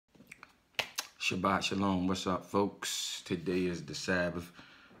Shabbat Shalom. What's up, folks? Today is the Sabbath.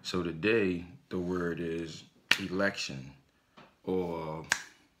 So today, the word is election or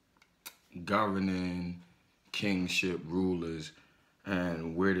governing, kingship, rulers,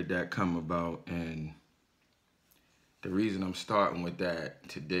 and where did that come about? And the reason I'm starting with that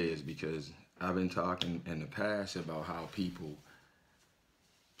today is because I've been talking in the past about how people,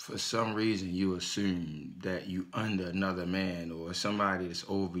 for some reason, you assume that you under another man or somebody that's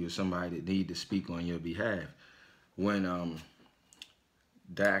over you, somebody that need to speak on your behalf. When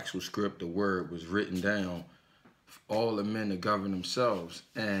the actual script, the word was written down, all the men to govern themselves,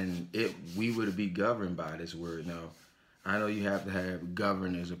 and we would be governed by this word. Now, I know you have to have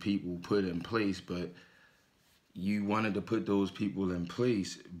governors or people put in place, but you wanted to put those people in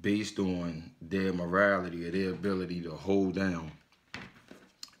place based on their morality or their ability to hold down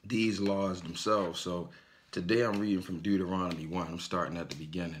these laws themselves. So today I'm reading from Deuteronomy 1. I'm starting at the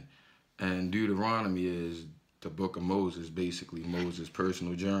beginning. And Deuteronomy is the book of Moses, basically Moses'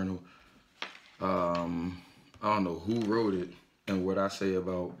 personal journal. I don't know who wrote it and what I say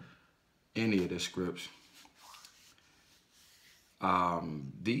about any of the scripts.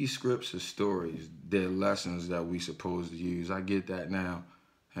 These scripts are stories. They're lessons that we supposed to use. I get that now.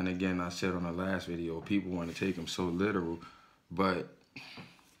 And again, I said on the last video, people want to take them so literal, but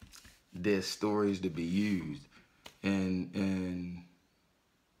there's stories to be used in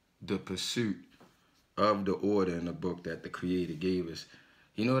the pursuit of the order in the book that the Creator gave us.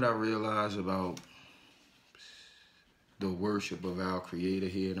 You know what I realized about the worship of our Creator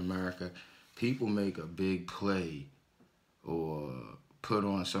here in America? People make a big play or put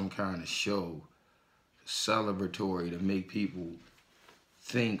on some kind of show, celebratory, to make people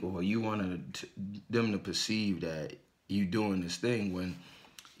think, or you want them to perceive that you doing this thing, when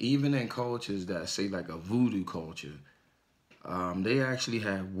even in cultures that say like a voodoo culture, they actually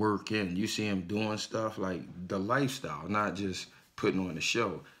have work in. You see them doing stuff like the lifestyle, not just putting on a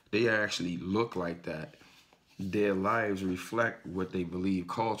show. They actually look like that. Their lives reflect what they believe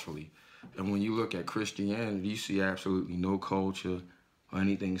culturally. And when you look at Christianity, you see absolutely no culture or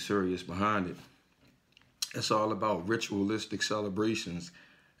anything serious behind it. It's all about ritualistic celebrations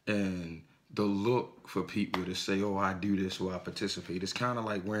and the look for people to say, oh, I do this or I participate. It's kind of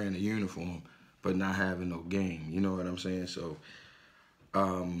like wearing a uniform but not having no game. You know what I'm saying? So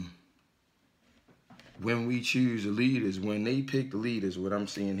when we choose leaders, when they pick the leaders, what I'm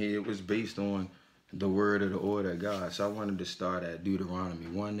seeing here, it was based on the word of the order of God. So I wanted to start at Deuteronomy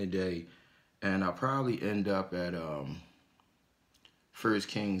 1 today, and I'll probably end up at 1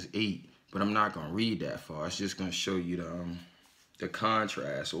 Kings 8, but I'm not going to read that far. It's just going to show you the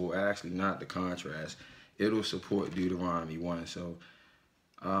contrast, or actually not the contrast. It'll support Deuteronomy 1. So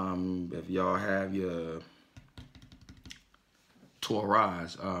if y'all have your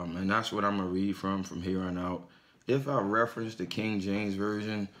Torahs, and that's what I'm going to read from here on out. If I reference the King James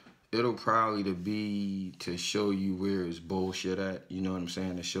Version, it'll probably be to show you where it's bullshit at. You know what I'm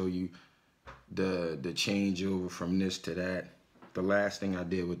saying? To show you the changeover from this to that. The last thing I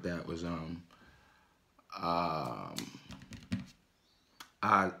did with that was not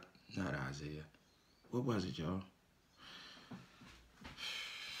Isaiah. What was it, y'all?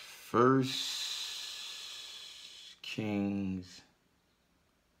 1 Kings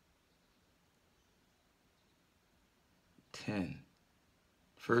 10.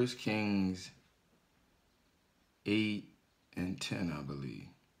 1 Kings 8 and 10, I believe.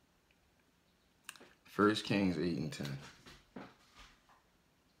 1 Kings 8 and 10.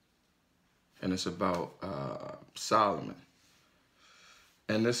 And it's about Solomon.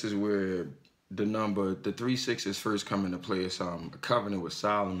 And this is where the 3 6s first come into play. It's a covenant with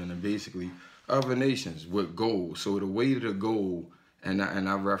Solomon and basically other nations with gold. So the way to the gold, and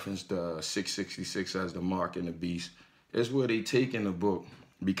I referenced the 666 as the mark and the beast, is where they take in the book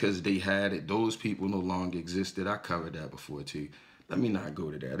because they had it. Those people no longer existed. I covered that before too. Let me not go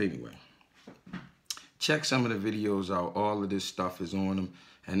to that anyway. Check some of the videos out. All of this stuff is on them,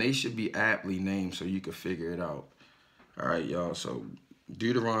 and they should be aptly named so you can figure it out. All right, y'all. So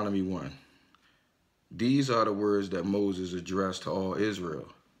Deuteronomy 1. These are the words that Moses addressed to all Israel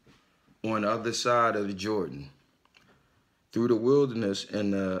on the other side of the Jordan, through the wilderness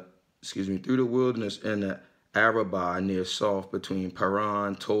and the Arabah near Soph, between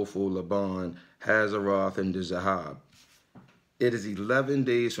Paran, Tophel, Laban, Hazeroth, and the Zahab. It is 11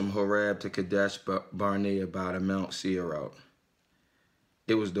 days from Horeb to Kadesh Barnea by the Mount Seir out.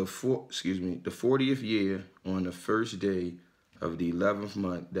 It was the 40th year on the first day of the 11th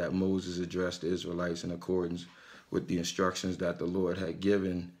month that Moses addressed the Israelites in accordance with the instructions that the Lord had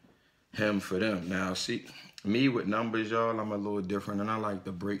given him for them. Now, see, Me with numbers, y'all, I'm a little different, and I like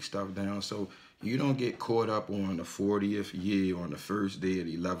to break stuff down so you don't get caught up on the 40th year, on the first day of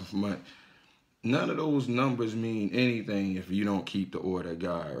the 11th month. None of those numbers mean anything if you don't keep the order of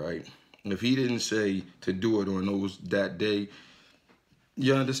God, right? If he didn't say to do it on that day,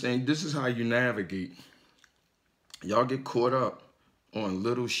 you understand, this is how you navigate. Y'all get caught up on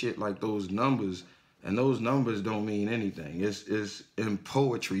little shit like those numbers, and those numbers don't mean anything. It's in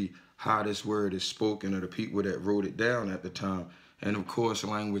poetry how this word is spoken, or the people that wrote it down at the time. And of course,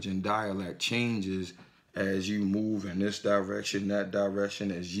 language and dialect changes as you move in this direction, that direction,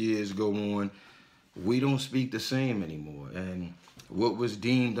 as years go on. We don't speak the same anymore. And what was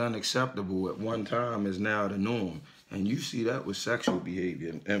deemed unacceptable at one time is now the norm. And you see that with sexual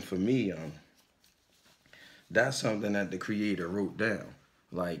behavior. And for me, that's something that the Creator wrote down.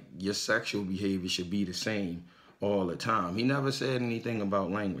 Like, your sexual behavior should be the same all the time. He never said anything about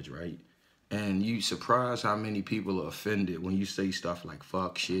language, right? And you surprised how many people are offended when you say stuff like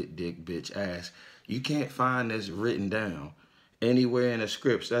fuck, shit, dick, bitch, ass. You can't find this written down anywhere in the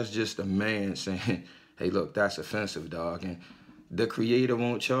scripts. That's just a man saying, hey, look, that's offensive, dog. And the Creator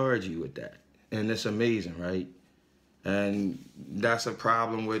won't charge you with that. And it's amazing, right? And that's a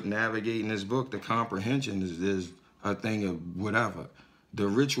problem with navigating this book. The comprehension is a thing of whatever. The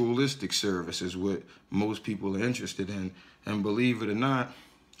ritualistic service is what most people are interested in. And believe it or not,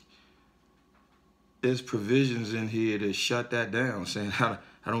 there's provisions in here to shut that down, saying, I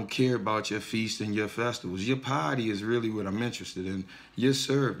don't care about your feasts and your festivals. Your piety is really what I'm interested in. Your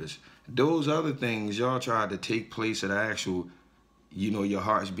service. Those other things, y'all try to take place at actual, your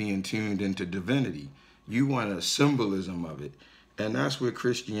heart's being tuned into divinity. You want a symbolism of it. And that's where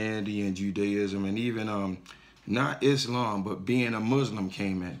Christianity and Judaism and even not Islam, but being a Muslim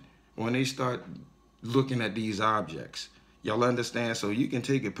came in. When they start looking at these objects, y'all understand? So you can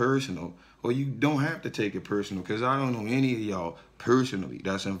take it personal, or you don't have to take it personal, because I don't know any of y'all personally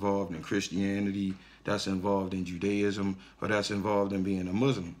that's involved in Christianity, that's involved in Judaism, or that's involved in being a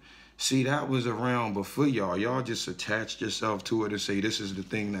Muslim. See, that was around before y'all. Y'all just attached yourself to it and say, this is the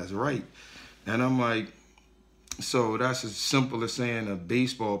thing that's right. And I'm like, so that's as simple as saying a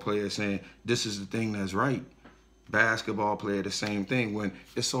baseball player saying, this is the thing that's right. Basketball player, the same thing, when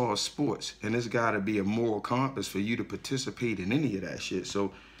it's all sports. And there's got to be a moral compass for you to participate in any of that shit.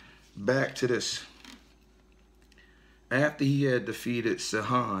 So back to this. After he had defeated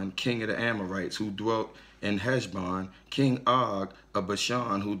Sihon, king of the Amorites, who dwelt in Heshbon, King Og of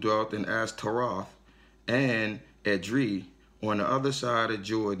Bashan, who dwelt in Ashtaroth, and Edrei, on the other side of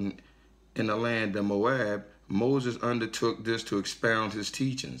Jordan, in the land of Moab, Moses undertook this to expound his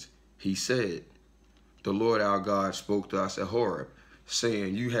teachings. He said, the Lord our God spoke to us at Horeb,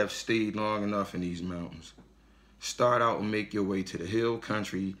 saying, you have stayed long enough in these mountains. Start out and make your way to the hill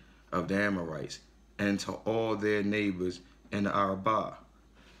country of the Amorites, and to all their neighbors in the Arabah,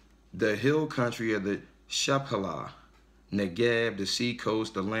 the hill country of the Shephelah, Negeb, the sea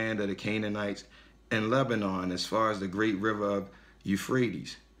coast, the land of the Canaanites, and Lebanon, as far as the great river of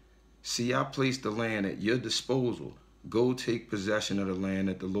Euphrates. See, I placed the land at your disposal. Go take possession of the land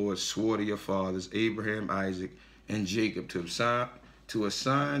that the Lord swore to your fathers, Abraham, Isaac, and Jacob, to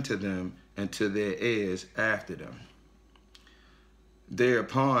assign to them and to their heirs after them.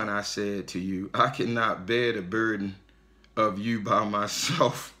 Thereupon I said to you, I cannot bear the burden of you by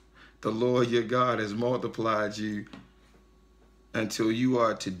myself. The Lord your God has multiplied you until you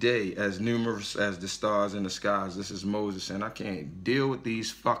are today as numerous as the stars in the skies. This is Moses, and I can't deal with these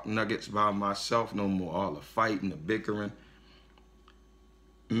fuck nuggets by myself no more. All the fighting, the bickering.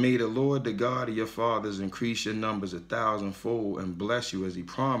 May the Lord, the God of your fathers, increase your numbers 1,000-fold and bless you as he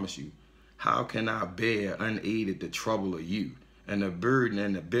promised you. How can I bear unaided the trouble of you and the burden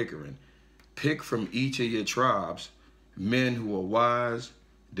and the bickering? Pick from each of your tribes men who are wise,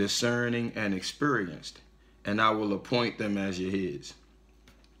 discerning, and experienced, and I will appoint them as your heads.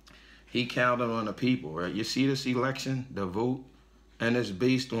 He counted on the people, right? You see this election, the vote, and it's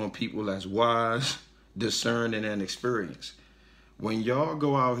based on people that's wise, discerning, and experienced. When y'all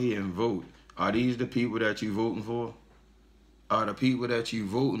go out here and vote, are these the people that you voting for? Are the people that you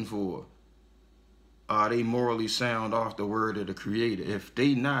voting for, are they morally sound off the word of the Creator? If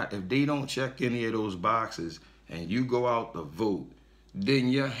they don't check any of those boxes and you go out to vote, then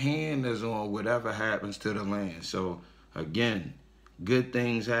your hand is on whatever happens to the land. So again, good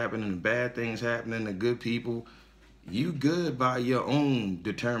things happening, bad things happening to good people. You good by your own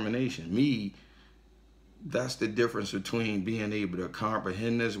determination. Me, that's the difference between being able to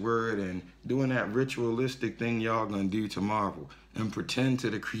comprehend this word and doing that ritualistic thing y'all gonna do tomorrow and pretend to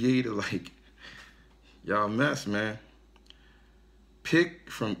the Creator like y'all mess, man. Pick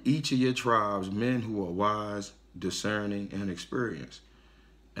from each of your tribes men who are wise, discerning, and experienced,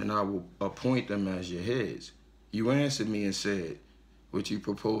 and I will appoint them as your heads. You answered me and said, what you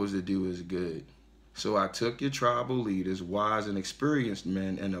propose to do is good. So I took your tribal leaders, wise and experienced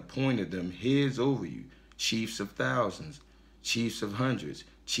men, and appointed them heads over you, chiefs of thousands, chiefs of hundreds,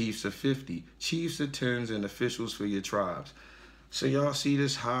 chiefs of 50, chiefs of tens, and officials for your tribes. So y'all see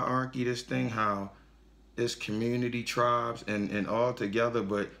this hierarchy, this thing, how it's community, tribes, and all together,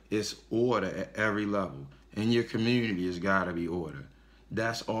 but it's order at every level. In your community, it's got to be order.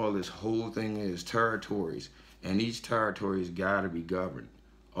 That's all this whole thing is, territories. And each territory's got to be governed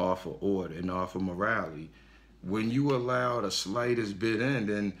off of order and off of morality. When you allow the slightest bit in,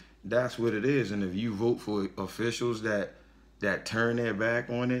 then that's what it is. And if you vote for officials that turn their back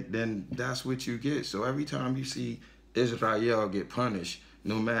on it, then that's what you get. So every time you see Israel get punished,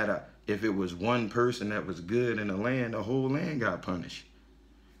 no matter if it was one person that was good in the land, the whole land got punished.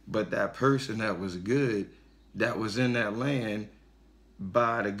 But that person that was good, that was in that land,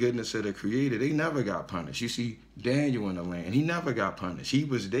 by the goodness of the Creator, they never got punished. You see Daniel in the land, he never got punished. He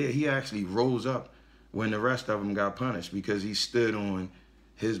was there. He actually rose up when the rest of them got punished because he stood on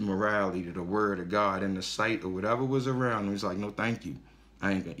his morality to the word of God in the sight of whatever was around him. He's like, no, thank you.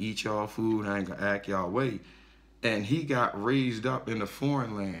 I ain't gonna eat y'all food. I ain't gonna act y'all way. And he got raised up in a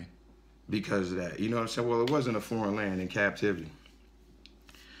foreign land because of that. You know what I'm saying? Well, it wasn't a foreign land in captivity.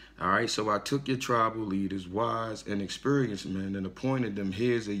 All right, so I took your tribal leaders, wise and experienced men, and appointed them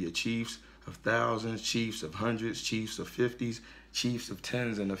heads of your chiefs of thousands, chiefs of hundreds, chiefs of 50s, chiefs of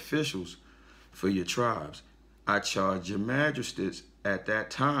tens, and officials for your tribes. I charged your magistrates at that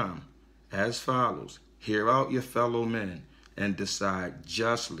time as follows: hear out your fellow men and decide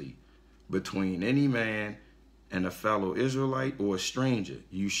justly between any man and a fellow Israelite or a stranger.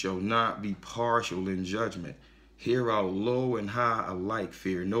 You shall not be partial in judgment. Hear out low and high alike.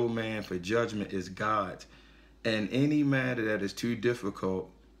 Fear no man, for judgment is God's. And any matter that is too difficult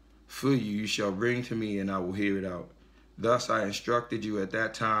for you, you shall bring to me, and I will hear it out. Thus I instructed you at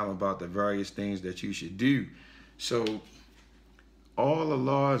that time about the various things that you should do. So all the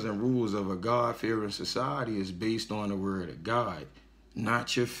laws and rules of a God-fearing society is based on the word of God,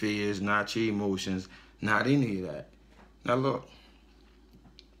 not your fears, not your emotions, not any of that. Now look,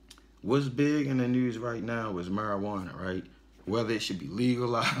 what's big in the news right now is marijuana, right? Whether it should be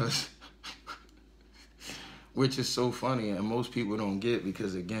legalized, which is so funny, and most people don't get,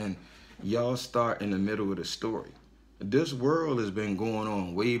 because again, y'all start in the middle of the story. This world has been going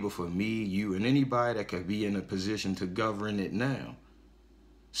on way before me, you, and anybody that could be in a position to govern it now.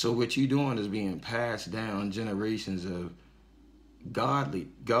 So what you're doing is being passed down generations of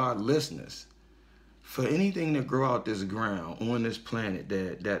godlessness. For anything to grow out this ground on this planet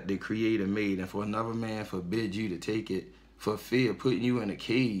that the Creator made, and for another man forbid you to take it for fear, putting you in a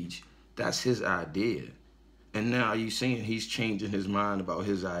cage, that's his idea. And now you're seeing he's changing his mind about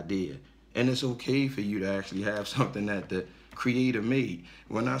his idea. And it's okay for you to actually have something that the Creator made.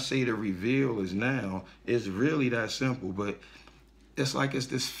 When I say the reveal is now, it's really that simple. But it's like it's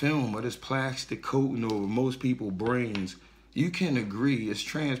this film or this plastic coating over most people's brains. You can agree, it's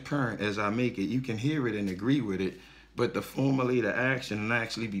transparent as I make it. You can hear it and agree with it. But to formulate an action and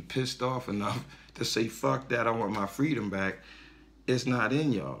actually be pissed off enough to say, fuck that, I want my freedom back, it's not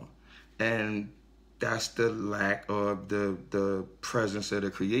in y'all. And that's the lack of the presence of the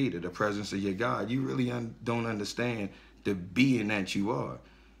Creator, the presence of your God. You really don't understand the being that you are.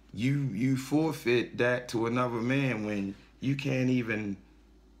 You forfeit that to another man when you can't even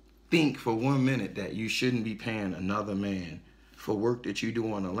think for 1 minute that you shouldn't be paying another man for work that you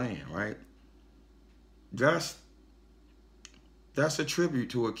do on the land, right? That's a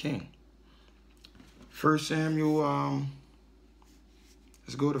tribute to a king. 1 Samuel,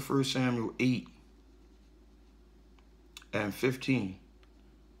 let's go to 1 Samuel 8 and 15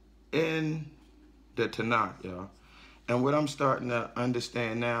 in the Tanakh, y'all. And what I'm starting to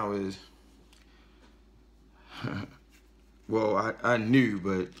understand now is, well, I knew,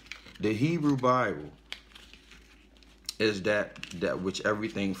 but the Hebrew Bible is that which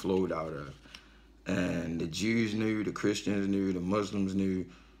everything flowed out of. And the Jews knew, the Christians knew, the Muslims knew,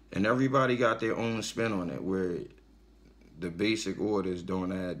 and everybody got their own spin on it, where the basic orders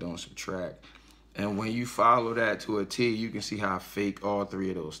don't add, don't subtract. And when you follow that to a T, you can see how fake all three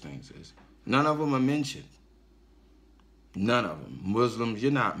of those things is. None of them are mentioned. None of them. Muslims,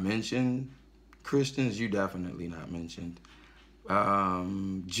 you're not mentioned. Christians, you definitely not mentioned.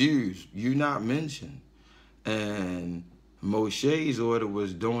 Jews, you not mentioned. And Moshe's order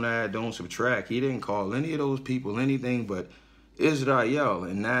was don't add, don't subtract. He didn't call any of those people anything but Israel,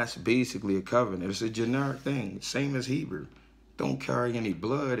 and that's basically a covenant. It's a generic thing, same as Hebrew. don't carry any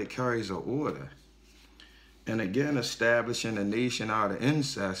blood, it carries an order. And again, establishing a nation out of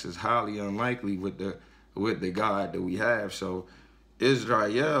incest is highly unlikely with the God that we have. So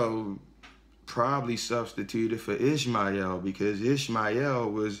Israel probably substituted for Ishmael, because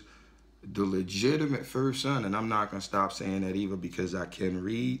Ishmael was the legitimate first son. And I'm not going to stop saying that either, because I can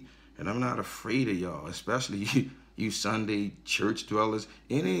read and I'm not afraid of y'all, especially you Sunday church dwellers,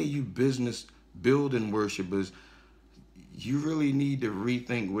 any of you business building worshipers. You really need to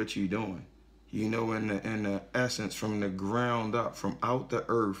rethink what you're doing. You know, in the essence, from the ground up, from out the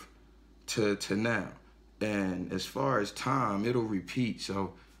earth to now. And as far as time, it'll repeat.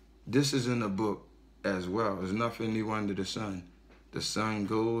 So this is in the book as well. There's nothing new under the sun. The sun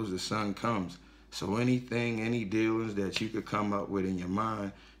goes, the sun comes. So anything, any dealings that you could come up with in your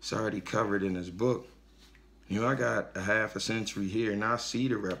mind, it's already covered in this book. You know, I got a half a century here, and I see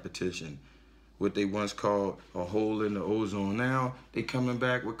the repetition. What they once called a hole in the ozone. Now they coming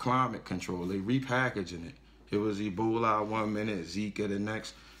back with climate control. They repackaging it. It was Ebola 1 minute, Zika the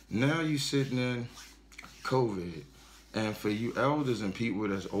next. Now you sitting in COVID. And for you elders and people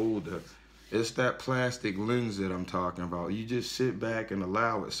that's older, it's that plastic lens that I'm talking about. You just sit back and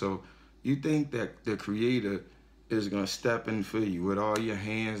allow it. So you think that the Creator is going to step in for you with all your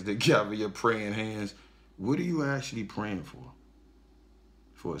hands together, your praying hands. What are you actually praying for?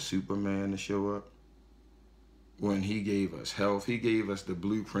 For a Superman to show up? When he gave us health, he gave us the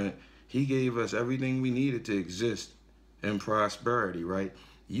blueprint, he gave us everything we needed to exist in prosperity, right?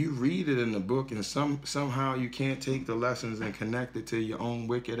 You read it in the book, and somehow you can't take the lessons and connect it to your own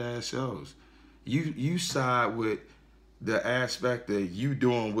wicked ass selves. You side with the aspect that you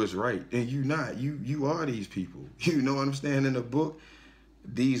doing what's right, and you not. You are these people. You know what I'm saying? In the book,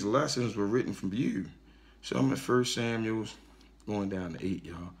 these lessons were written from you. So I'm in 1 Samuel's, going down to 8,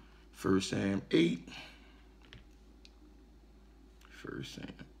 y'all. 1 Sam 8. 1 Sam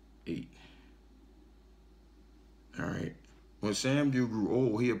 8. All right. When Samuel grew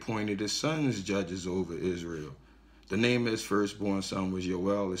old, he appointed his sons judges over Israel. The name of his firstborn son was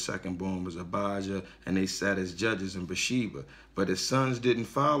Joel, his secondborn was Abijah, and they sat as judges in Bathsheba. But his sons didn't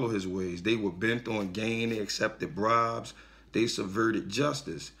follow his ways. They were bent on gain, they accepted bribes, they subverted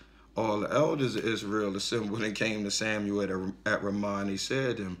justice. All the elders of Israel assembled and came to Samuel at Ramah, and they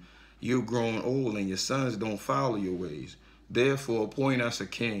said to him, "You've grown old, and your sons don't follow your ways. Therefore appoint us a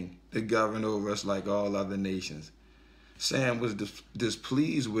king to govern over us like all other nations." Sam was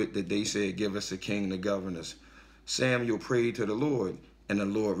displeased with that they said, "Give us a king to govern us." Samuel prayed to the Lord, and the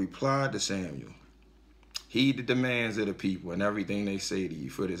Lord replied to Samuel, "Heed the demands of the people and everything they say to you,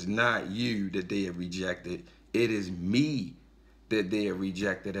 for it is not you that they have rejected, it is me that they have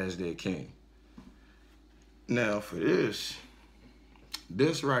rejected as their king." Now for this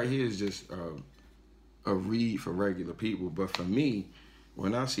right here is just a read for regular people, but for me,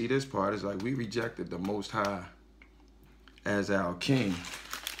 when I see this part, it's like we rejected the Most High as our king.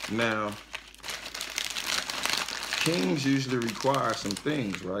 Now, kings usually require some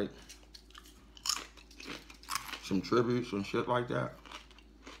things, right? Some tribute, some shit like that.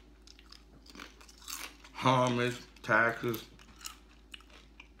 Homage, taxes.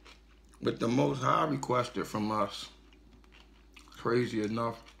 But the Most High requested from us, crazy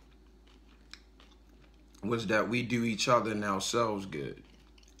enough, was that we do each other and ourselves good.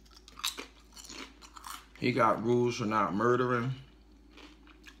 He got rules for not murdering,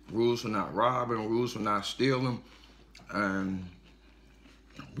 rules for not robbing, rules for not stealing. And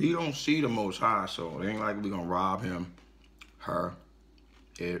we don't see the Most High, so it ain't like we're going to rob him, her,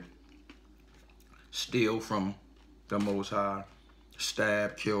 it, steal from the Most High,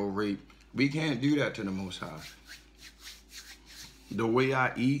 stab, kill, rape. We can't do that to the Most High. The way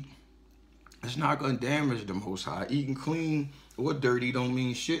I eat, it's not going to damage the Most High. Eating clean or dirty don't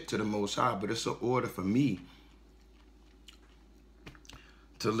mean shit to the Most High, but it's an order for me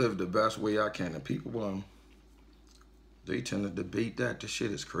to live the best way I can. And people, they tend to debate that. This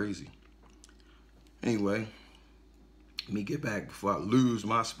shit is crazy. Anyway, let me get back before I lose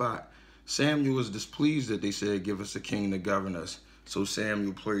my spot. Samuel was displeased that they said, "Give us a king to govern us." So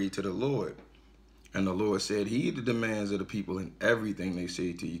Samuel prayed to the Lord. And the Lord said, "Heed the demands of the people in everything they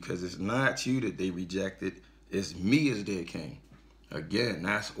say to you, because it's not you that they rejected, it's me as their king." Again,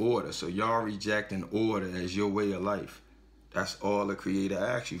 that's order. So y'all rejecting order as your way of life. That's all the Creator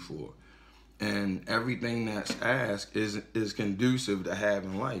asks you for. And everything that's asked is conducive to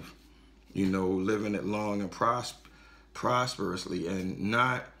having life. You know, living it long and prosperously, and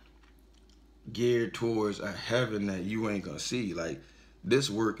not geared towards a heaven that you ain't gonna see. Like, this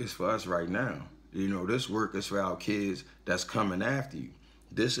work is for us right now. You know, this work is for our kids that's coming after you.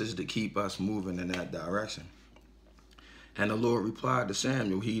 This is to keep us moving in that direction. And the Lord replied to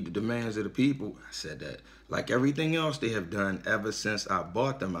Samuel, heed the demands of the people. I said that. Like everything else they have done ever since I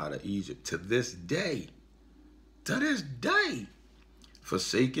brought them out of Egypt to this day. To this day.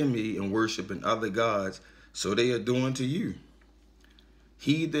 Forsaking me and worshiping other gods, so they are doing to you.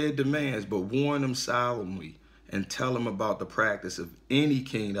 Heed their demands, but warn them solemnly and tell them about the practice of any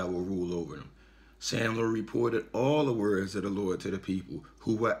king that will rule over them. Samuel reported all the words of the Lord to the people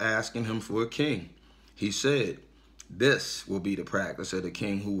who were asking him for a king. He said, this will be the practice of the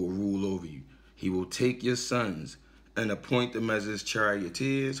king who will rule over you. He will take your sons and appoint them as his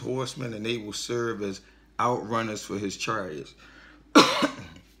charioteers, horsemen, and they will serve as outrunners for his chariots.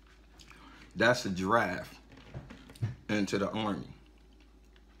 That's a draft into the army.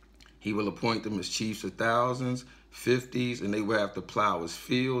 He will appoint them as chiefs of thousands, 50s, and they will have to plow his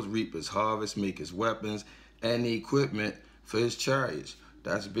fields, reap his harvest, make his weapons, and the equipment for his chariots.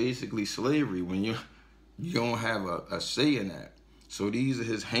 That's basically slavery when you don't have a say in that. So these are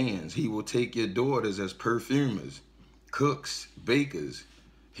his hands. He will take your daughters as perfumers, cooks, bakers.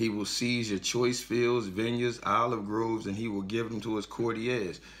 He will seize your choice fields, vineyards, olive groves, and he will give them to his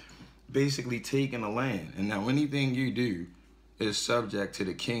courtiers. Basically taking the land. And now anything you do is subject to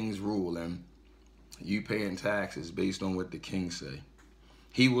the king's rule, and you paying taxes based on what the king say.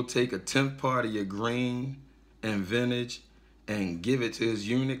 He will take a 10th part of your grain and vintage and give it to his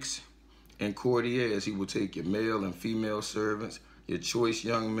eunuchs and courtiers. He will take your male and female servants, your choice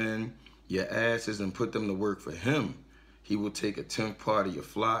young men, your asses, and put them to work for him. He will take a 10th part of your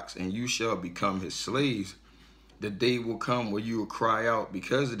flocks, and you shall become his slaves. The day will come where you will cry out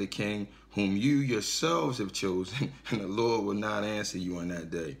because of the king whom you yourselves have chosen, and the Lord will not answer you on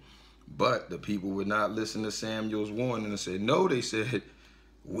that day. But the people would not listen to Samuel's warning and say, no, they said,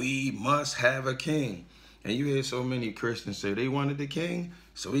 we must have a king. And you hear so many Christians say they wanted a king,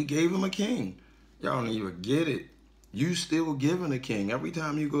 so he gave them a king. Y'all don't even get it. You still giving a king. Every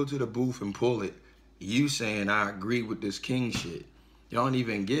time you go to the booth and pull it, you saying, I agree with this king shit. Y'all don't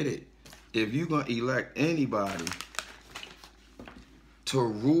even get it. If you're going to elect anybody to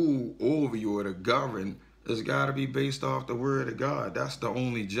rule over you or to govern, it's got to be based off the word of God. That's the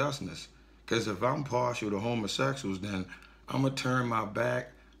only justness. Because if I'm partial to homosexuals, then I'm going to turn my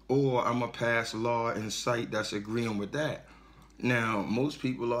back, or I'm going to pass a law in sight that's agreeing with that. Now, most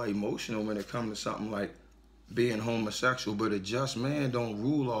people are emotional when it comes to something like being homosexual, but a just man don't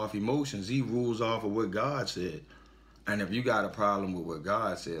rule off emotions. He rules off of what God said. And if you got a problem with what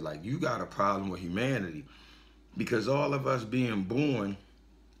God said, like, you got a problem with humanity. Because all of us being born,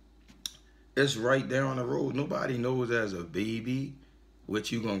 it's right down the road. Nobody knows as a baby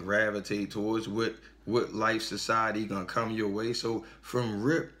what you're going to gravitate towards, what life society going to come your way. So from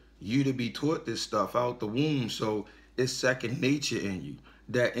rip, you to be taught this stuff out the womb. So it's second nature in you.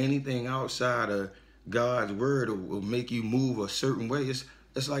 That anything outside of God's word will make you move a certain way.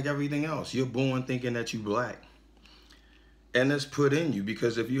 It's like everything else. You're born thinking that you black. And that's put in you,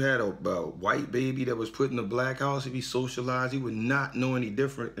 because if you had a white baby that was put in a black house, if he socialized, he would not know any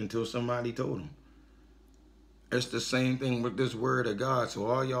different until somebody told him. It's the same thing with this word of God. So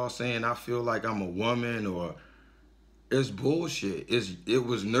all y'all saying, I feel like I'm a woman, or it's bullshit. It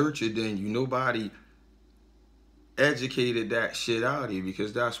was nurtured in you. Nobody educated that shit out of you,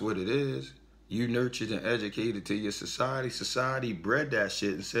 because that's what it is. You nurtured and educated to your society. Society bred that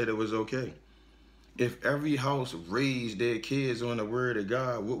shit and said it was okay. If every house raised their kids on the word of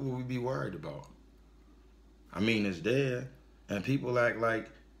God, what would we be worried about? I mean, it's there. And people act like,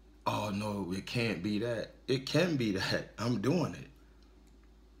 oh, no, it can't be that. It can be that. I'm doing it.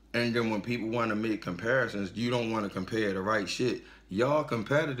 And then when people want to make comparisons, you don't want to compare the right shit. Y'all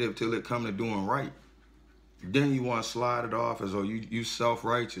competitive till it come to doing right. Then you want to slide it off as, oh, you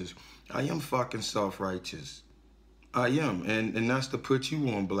self-righteous. I am fucking self-righteous. I am. And that's to put you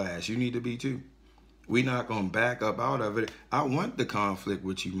on blast. You need to be too. We're not going to back up out of it. I want the conflict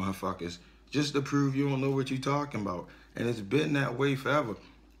with you motherfuckers just to prove you don't know what you're talking about. And it's been that way forever.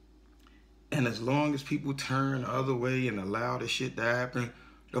 And as long as people turn the other way and allow the shit to happen,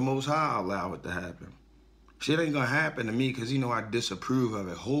 the Most High allow it to happen. Shit ain't going to happen to me because, I disapprove of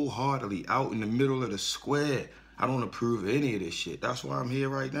it wholeheartedly out in the middle of the square. I don't approve of any of this shit. That's why I'm here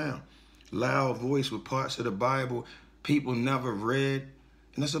right now. Loud voice with parts of the Bible people never read.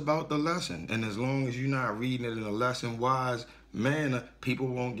 And it's about the lesson. And as long as you're not reading it in a lesson-wise manner, people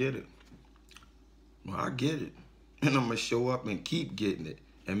won't get it. Well, I get it. And I'm going to show up and keep getting it.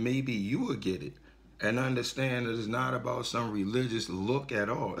 And maybe you will get it. And understand that it's not about some religious look at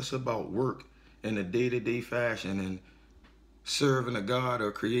all. It's about work in a day-to-day fashion and serving a God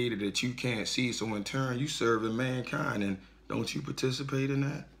or creator that you can't see. So in turn, you serving mankind. And don't you participate in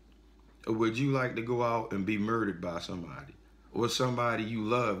that? Or would you like to go out and be murdered by somebody? Or somebody you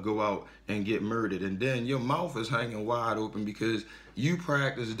love go out and get murdered, and then your mouth is hanging wide open because you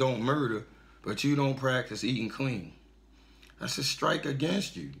practice don't murder, but you don't practice eating clean. That's a strike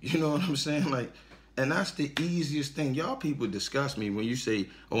against you. You know what I'm saying? Like, and that's the easiest thing. Y'all people disgust me when you say,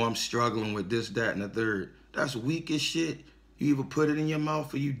 oh, I'm struggling with this, that, and the third. That's weak as shit. You either put it in your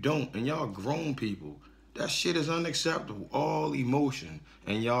mouth or you don't. And y'all grown people. That shit is unacceptable. All emotion.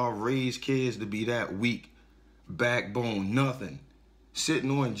 And y'all raise kids to be that weak. Backbone, nothing.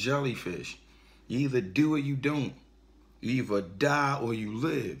 Sitting on jellyfish. You either do or you don't. You either die or you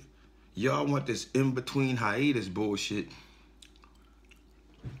live. Y'all want this in-between hiatus bullshit.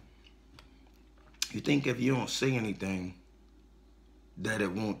 You think if you don't say anything that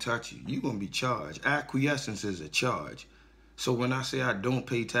it won't touch you, you're going to be charged. Acquiescence is a charge. So when I say I don't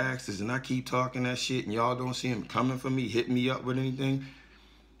pay taxes and I keep talking that shit and y'all don't see them coming for me, hitting me up with anything,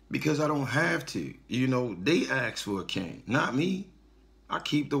 because I don't have to. You know, they ask for a king, not me. I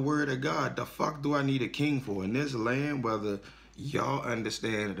keep the word of God. The fuck do I need a king for? In this land, whether y'all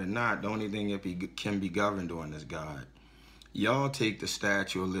understand it or not, the only thing that can be governed on is God. Y'all take the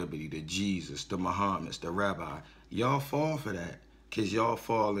Statue of Liberty, the Jesus, the Muhammad's, the Rabbi. Y'all fall for that because y'all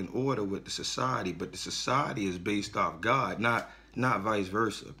fall in order with the society. But the society is based off God, not vice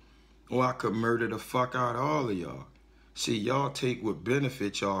versa. Or I could murder the fuck out of all of y'all. See, y'all take what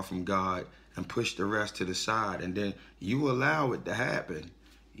benefits y'all from God and push the rest to the side. And then you allow it to happen.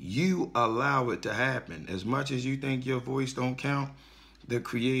 You allow it to happen. As much as you think your voice don't count, the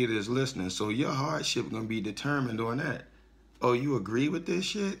Creator is listening. So your hardship going to be determined on that. Oh, you agree with this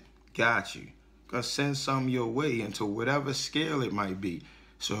shit? Got you. Gonna send some your way into whatever scale it might be.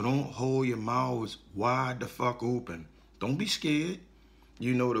 So don't hold your mouths wide the fuck open. Don't be scared.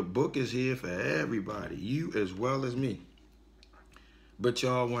 You know the book is here for everybody, you as well as me. But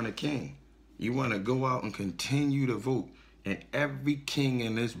y'all want a king. You want to go out and continue to vote. And every king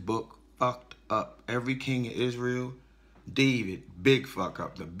in this book fucked up. Every king in Israel, David, big fuck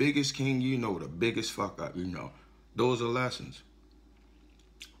up. The biggest king you know, the biggest fuck up you know. Those are lessons.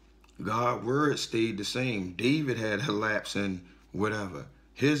 God's word stayed the same. David had a lapse in whatever.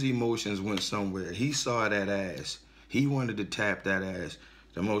 His emotions went somewhere. He saw that ass. He wanted to tap that ass.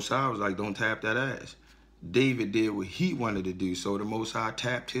 The Most High was like, don't tap that ass. David did what he wanted to do, so the Most High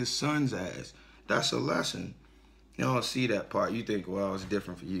tapped his son's ass. That's a lesson. You don't see that part. You think, well, it's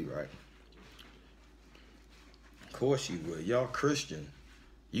different for you, right? Of course you would. Y'all Christian.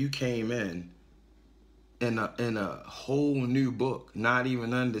 You came in a whole new book, not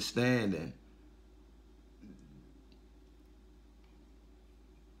even understanding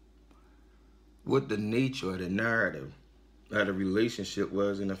what the nature or the narrative of the relationship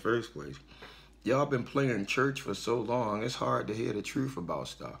was in the first place. Y'all been playing church for so long, it's hard to hear the truth about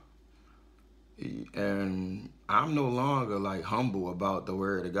stuff. And I'm no longer like humble about the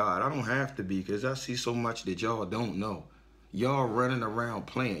word of God. I don't have to be, because I see so much that y'all don't know. Y'all running around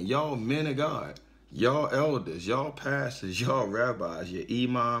playing. Y'all men of God. Y'all elders, y'all pastors, y'all rabbis, your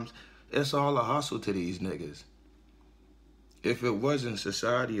imams, it's all a hustle to these niggas. If it wasn't,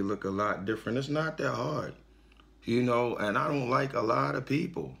 society would look a lot different. It's not that hard, you know, and I don't like a lot of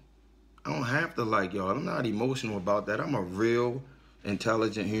people. I don't have to like y'all. I'm not emotional about that. I'm a real,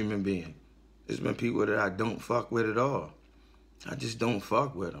 intelligent human being. There's been people that I don't fuck with at all. I just don't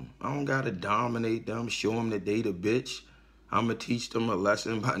fuck with them. I don't gotta dominate them, show them that they the bitch. I'm gonna teach them a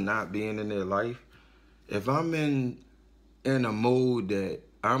lesson by not being in their life. If I'm in a mode that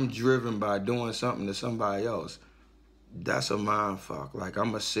I'm driven by doing something to somebody else, that's a mind fuck. Like,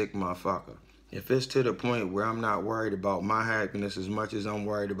 I'm a sick motherfucker. If it's to the point where I'm not worried about my happiness as much as I'm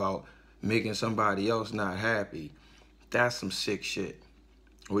worried about making somebody else not happy, that's some sick shit.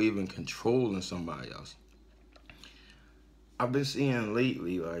 Or even controlling somebody else. I've been seeing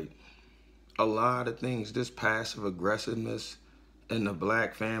lately, like, a lot of things, this passive aggressiveness in the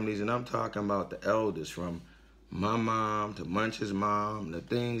black families, and I'm talking about the elders, from my mom to Munch's mom, the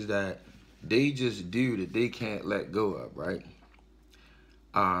things that they just do that they can't let go of, right?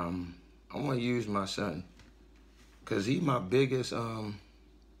 I want to use my son, because he's my biggest,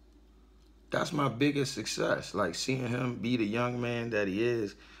 that's my biggest success, like seeing him be the young man that he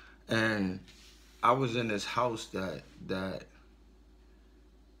is. And I was in this house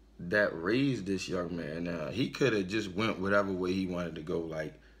that raised this young man. He could have just went whatever way he wanted to go,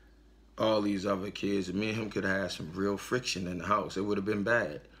 like all these other kids. And me and him could have had some real friction in the house. It would have been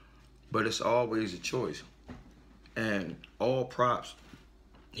bad. But it's always a choice. And all props,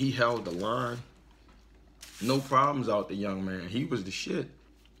 he held the line. No problems out the young man. He was the shit.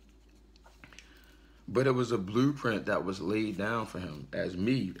 But it was a blueprint that was laid down for him as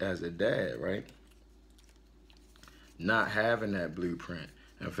me, as a dad, right? Not having that blueprint.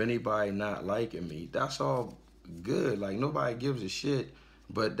 And if anybody not liking me, that's all good. Like, nobody gives a shit.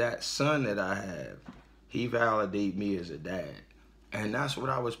 But that son that I have, he validate me as a dad. And that's what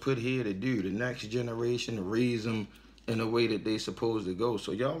I was put here to do. The next generation, raise them in the way that they supposed to go.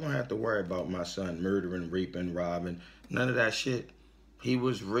 So y'all don't have to worry about my son murdering, raping, robbing. None of that shit. He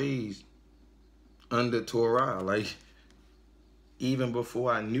was raised under Torah. Like, even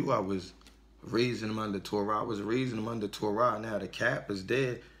before I knew I was raising him under Torah, I was raising him under Torah. Now the cap is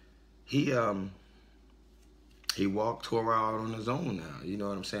dead. He walked Torah out on his own now. You know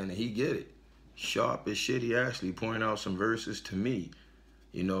what I'm saying? And he get it. Sharp as shit. He actually pointed out some verses to me.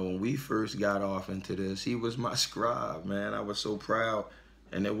 You know, when we first got off into this, he was my scribe, man. I was so proud.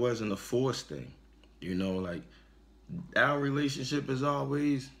 And it wasn't a forced thing. You know, like, our relationship is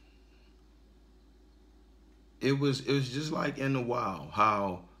always, it was just like in the wild,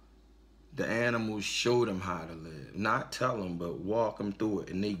 how the animals showed him how to live. Not tell them, but walk them through it,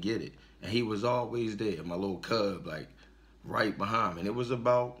 and they get it. And he was always there, my little cub, like, right behind me. And it was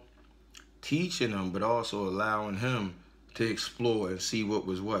about teaching him, but also allowing him to explore and see what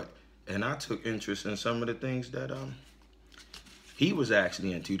was what. And I took interest in some of the things that he was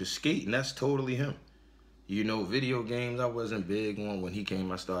actually into, the skating. That's totally him. You know, video games, I wasn't big on. When he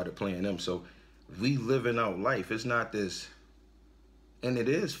came, I started playing them. So we living out life. It's not this, and it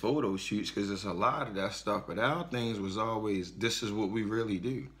is photo shoots, because it's a lot of that stuff. But our things was always, this is what we really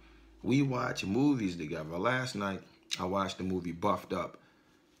do. We watch movies together. Last night, I watched the movie Buffed Up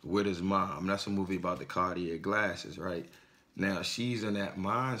with his mom. That's a movie about the Cartier glasses, right? Now, she's in that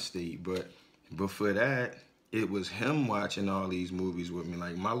mind state, but before that, it was him watching all these movies with me.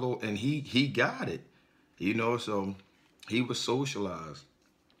 Like, my little, and he got it, you know, so he was socialized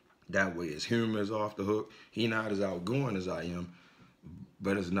that way. His humor is off the hook. He not as outgoing as I am,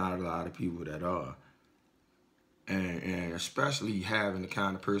 but there's not a lot of people that are. And especially having the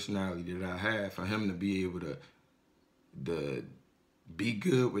kind of personality that I have, for him to be able to be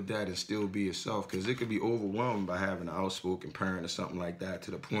good with that and still be yourself, because it could be overwhelming by having an outspoken parent or something like that,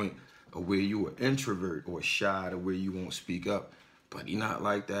 to the point of where you are introvert or shy, to where you won't speak up. But he's not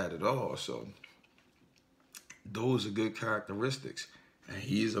like that at all. So those are good characteristics. And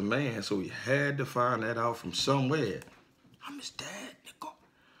he's a man, so he had to find that out from somewhere. I'm his dad, nigga.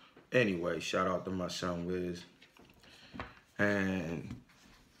 Anyway, shout out to my son Wiz. And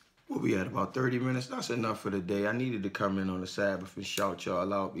what we had, about 30 minutes. That's enough for the day. I needed to come in on the Sabbath and shout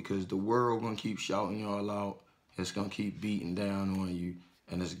y'all out, because the world gonna keep shouting y'all out. It's gonna keep beating down on you,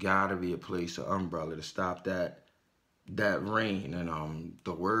 and there's gotta be a place, an umbrella, to stop that rain. And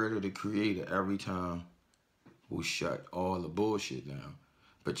the word of the Creator every time will shut all the bullshit down.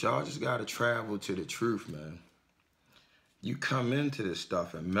 But y'all just gotta travel to the truth, man. You come into this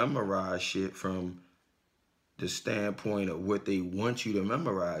stuff and memorize shit from the standpoint of what they want you to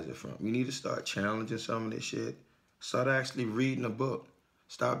memorize it from. You need to start challenging some of this shit. Start actually reading a book.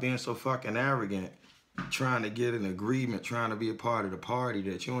 Stop being so fucking arrogant, trying to get an agreement, trying to be a part of the party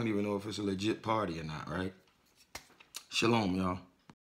that you don't even know if it's a legit party or not, right? Shalom, y'all.